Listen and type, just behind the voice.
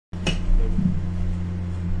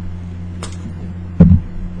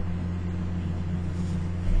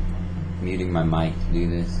muting my mic to do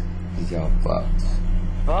this. Because y'all fucked.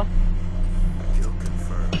 Huh? Kill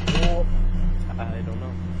confirmed. Well, I don't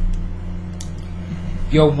know.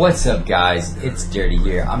 Yo, what's up, guys? It's Dirty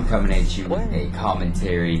here. I'm coming at you with a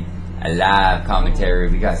commentary, a live commentary.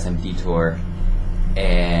 We got some Detour,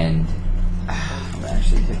 and I'm gonna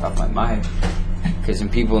actually take off my mic because some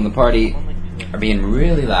people in the party are being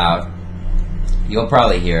really loud. You'll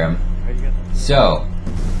probably hear them. So,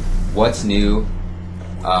 what's new?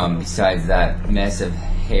 Besides that mess of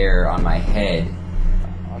hair on my head,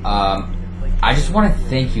 I just want to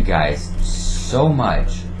thank you guys so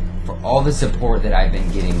much for all the support that I've been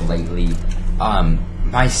getting lately.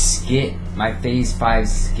 My skit, my Phase 5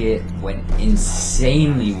 skit went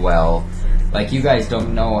insanely well. Like, you guys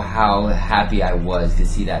don't know how happy I was to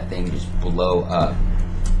see that thing just blow up.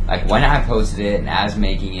 Like, when I posted it and I was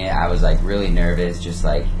making it, I was like really nervous, just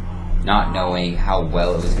like not knowing how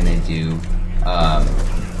well it was gonna do.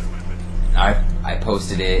 I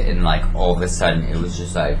posted it and like all of a sudden it was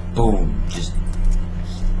just like boom, just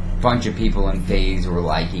a bunch of people in Phase were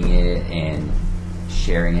liking it and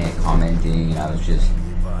sharing it, commenting, and I was just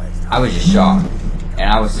shocked, and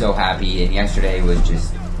I was so happy. And yesterday was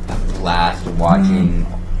just a blast watching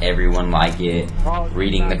everyone like it,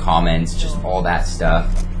 reading the comments, just all that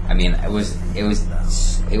stuff. I mean, it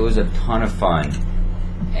was a ton of fun,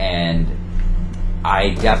 and I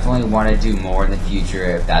definitely want to do more in the future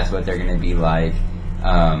if that's what they're going to be like.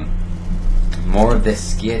 More of the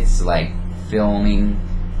skits, like filming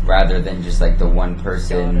rather than just like the one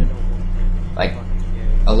person, like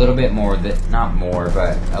a little bit more, not more,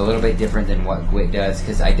 but a little bit different than what Gwit does,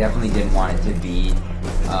 because I definitely didn't want it to be,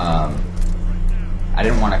 I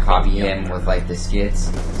didn't want to copy him with like the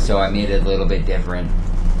skits, so I made it a little bit different,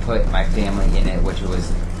 put my family in it, which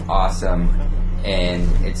was awesome. And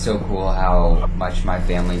it's so cool how much my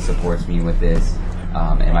family supports me with this,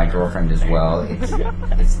 and my girlfriend as well.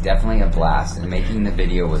 It's definitely a blast, and making the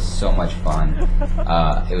video was so much fun.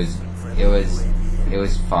 It was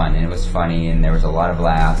fun, and it was funny, and there was a lot of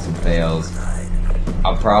laughs and fails.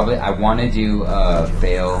 I want to do a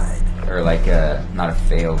fail, or like not a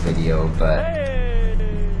fail video, but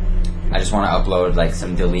I just want to upload like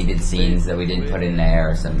some deleted scenes that we didn't put in there,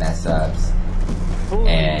 or some mess ups,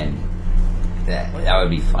 and that would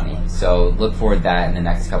be funny. So look forward to that in the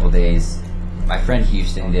next couple days. My friend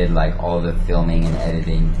Houston did like all the filming and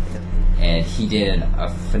editing, and he did a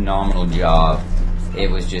phenomenal job. It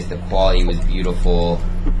was just, the quality was beautiful,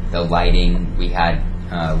 the lighting, we had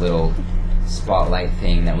a little spotlight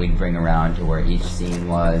thing that we'd bring around to where each scene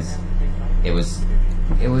was. It was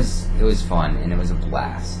fun, and it was a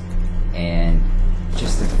blast. And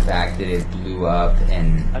just the fact that it blew up,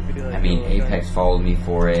 and I mean, Apex followed me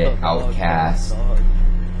for it, Outcast,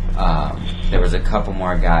 there was a couple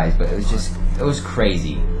more guys, but it was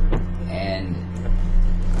crazy. And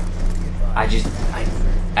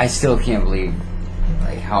I still can't believe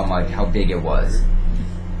like how big it was.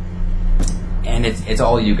 And it's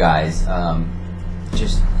all you guys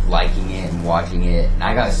just liking it and watching it, and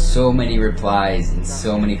I got so many replies and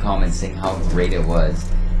so many comments saying how great it was,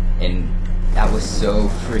 and that was so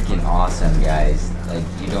freaking awesome, guys. Like,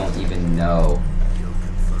 you don't even know.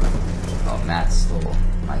 Oh, Matt stole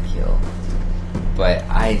my kill. But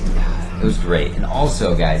it was great. And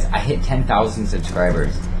also, guys, I hit 10,000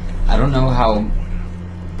 subscribers. I don't know how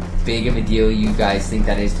big of a deal you guys think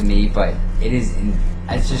that is to me, but it's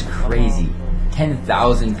just crazy.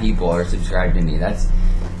 10,000 people are subscribed to me. That's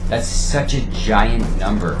such a giant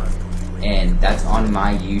number. And that's on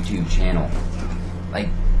my YouTube channel. Like,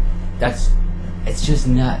 it's just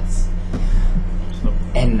nuts.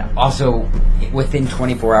 And also, within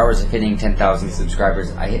 24 hours of hitting 10,000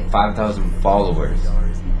 subscribers, I hit 5,000 followers,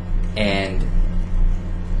 and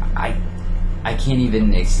I can't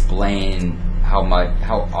even explain how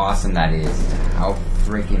awesome that is, how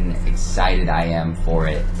freaking excited I am for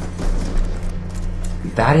it.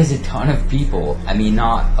 That is a ton of people. I mean,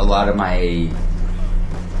 not a lot of my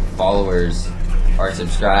followers are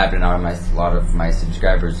subscribed, and a lot of my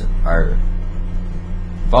subscribers are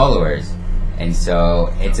followers, and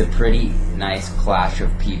so it's a pretty nice clash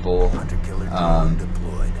of people.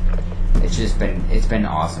 It's been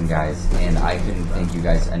awesome, guys, and I couldn't thank you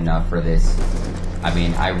guys enough for this. I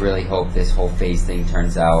mean, I really hope this whole Phase thing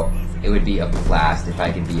turns out. It would be a blast if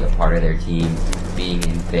I could be a part of their team, being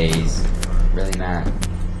in Phase. Really, Matt?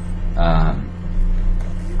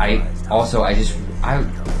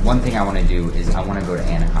 One thing I want to do is I want to go to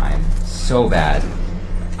Anaheim so bad.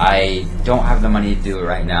 I don't have the money to do it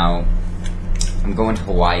right now. I'm going to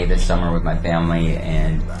Hawaii this summer with my family,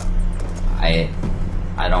 and I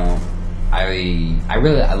don't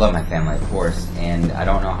I love my family, of course, and I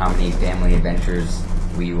don't know how many family adventures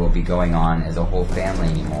we will be going on as a whole family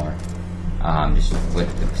anymore. Just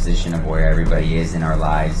with the position of where everybody is in our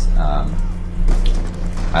lives.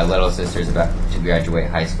 My little sister's about to graduate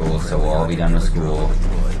high school, so we'll all be done with school,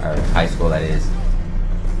 or high school that is,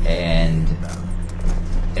 and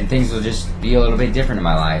things will just be a little bit different in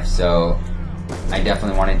my life. So I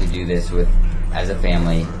definitely wanted to do this as a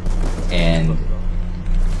family, and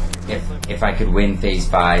if I could win Phase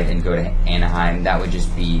 5 and go to Anaheim, that would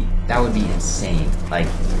be insane. Like,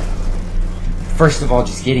 first of all,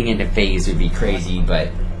 just getting into Phase would be crazy, but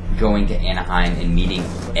going to Anaheim and meeting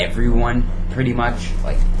everyone, pretty much,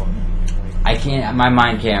 like, my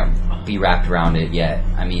mind can't be wrapped around it yet.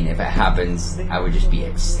 I mean, if it happens, I would just be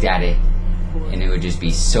ecstatic, and it would just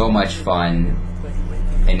be so much fun,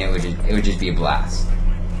 and it would just be a blast.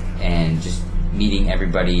 And just meeting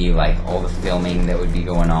everybody, like all the filming that would be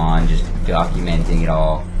going on, just documenting it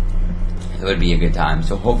all, it would be a good time.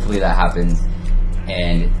 So hopefully that happens,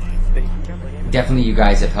 and definitely you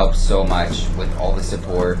guys have helped so much with all the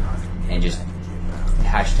support, and just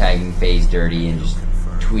hashtagging Phase Dirty and just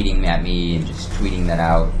tweeting at me and just tweeting that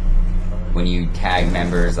out when you tag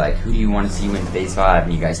members, like, who do you want to see win Phase 5,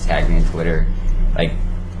 and you guys tag me on Twitter, like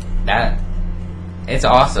that. It's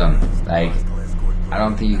awesome. Like, I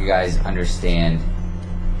don't think you guys understand.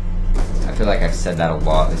 I feel like I've said that a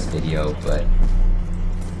lot in this video, but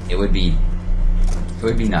it would be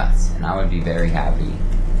nuts, and I would be very happy,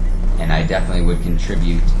 and I definitely would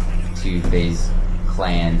contribute to FaZe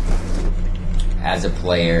Clan as a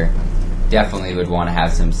player. Definitely would want to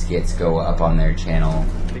have some skits go up on their channel,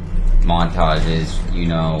 montages, you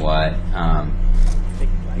know what.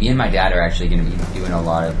 Me and my dad are actually going to be doing a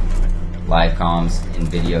lot of live comms and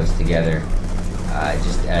videos together,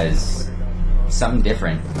 just as something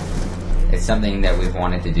different. It's something that we've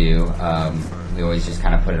wanted to do. We always just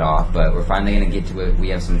kind of put it off, but we're finally going to get to it. We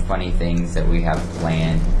have some funny things that we have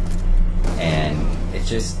planned, and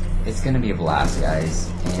it's going to be a blast, guys,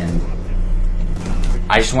 and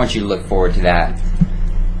I just want you to look forward to that.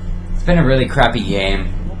 It's been a really crappy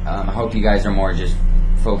game. I hope you guys are more just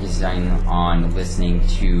focusing on listening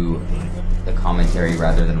to the commentary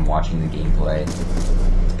rather than watching the gameplay.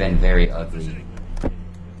 It's been very ugly.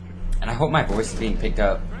 And I hope my voice is being picked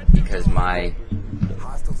up, because my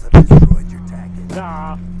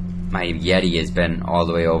Yeti has been all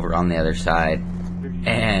the way over on the other side,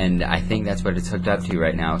 and I think that's what it's hooked up to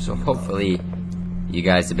right now. So hopefully you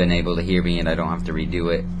guys have been able to hear me and I don't have to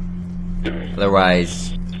redo it.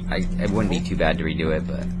 Otherwise, it wouldn't be too bad to redo it,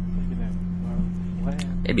 but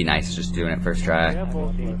it'd be nice just doing it first try.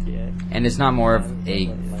 And it's not more of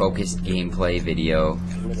a focused gameplay video,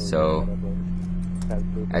 so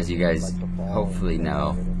as you guys hopefully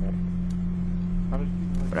know.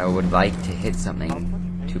 But I would like to hit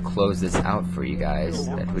something to close this out for you guys.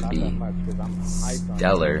 That would be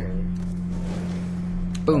stellar.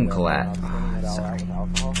 Boom collat. Oh, sorry.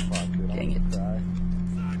 Dang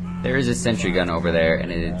it. There is a sentry gun over there,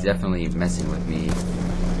 and it is definitely messing with me.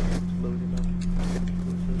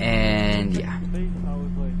 And yeah.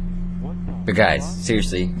 But guys,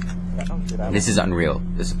 seriously, this is unreal.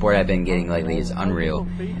 The support I've been getting lately is unreal.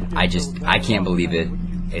 I can't believe it.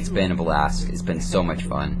 It's been a blast. It's been so much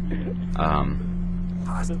fun.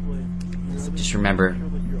 Just remember,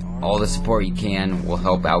 all the support you can will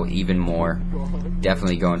help out even more.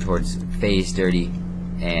 Definitely going towards FaZe Dirty,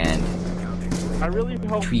 and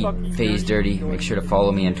tweet FaZe Dirty. Make sure to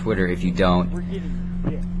follow me on Twitter if you don't.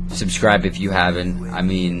 Subscribe if you haven't. I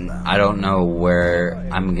mean, I don't know where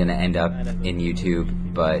I'm gonna end up in YouTube,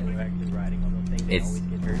 but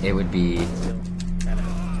it would be.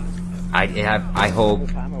 I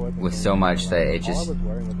hope with so much that it just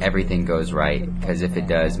everything goes right, because if it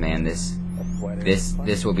does, man, this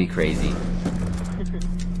will be crazy.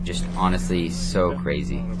 Just honestly so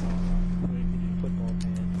crazy.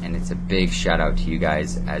 And it's a big shout out to you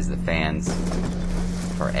guys as the fans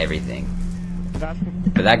for everything.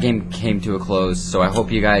 But that game came to a close, so I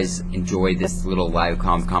hope you guys enjoyed this little live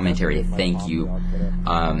commentary. Thank you.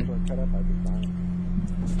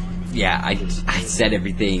 Yeah, I said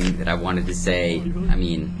everything that I wanted to say. I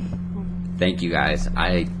mean, thank you guys.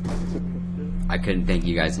 I couldn't thank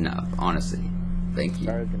you guys enough, honestly. Thank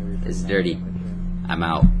you. This is Dirty. I'm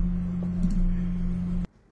out.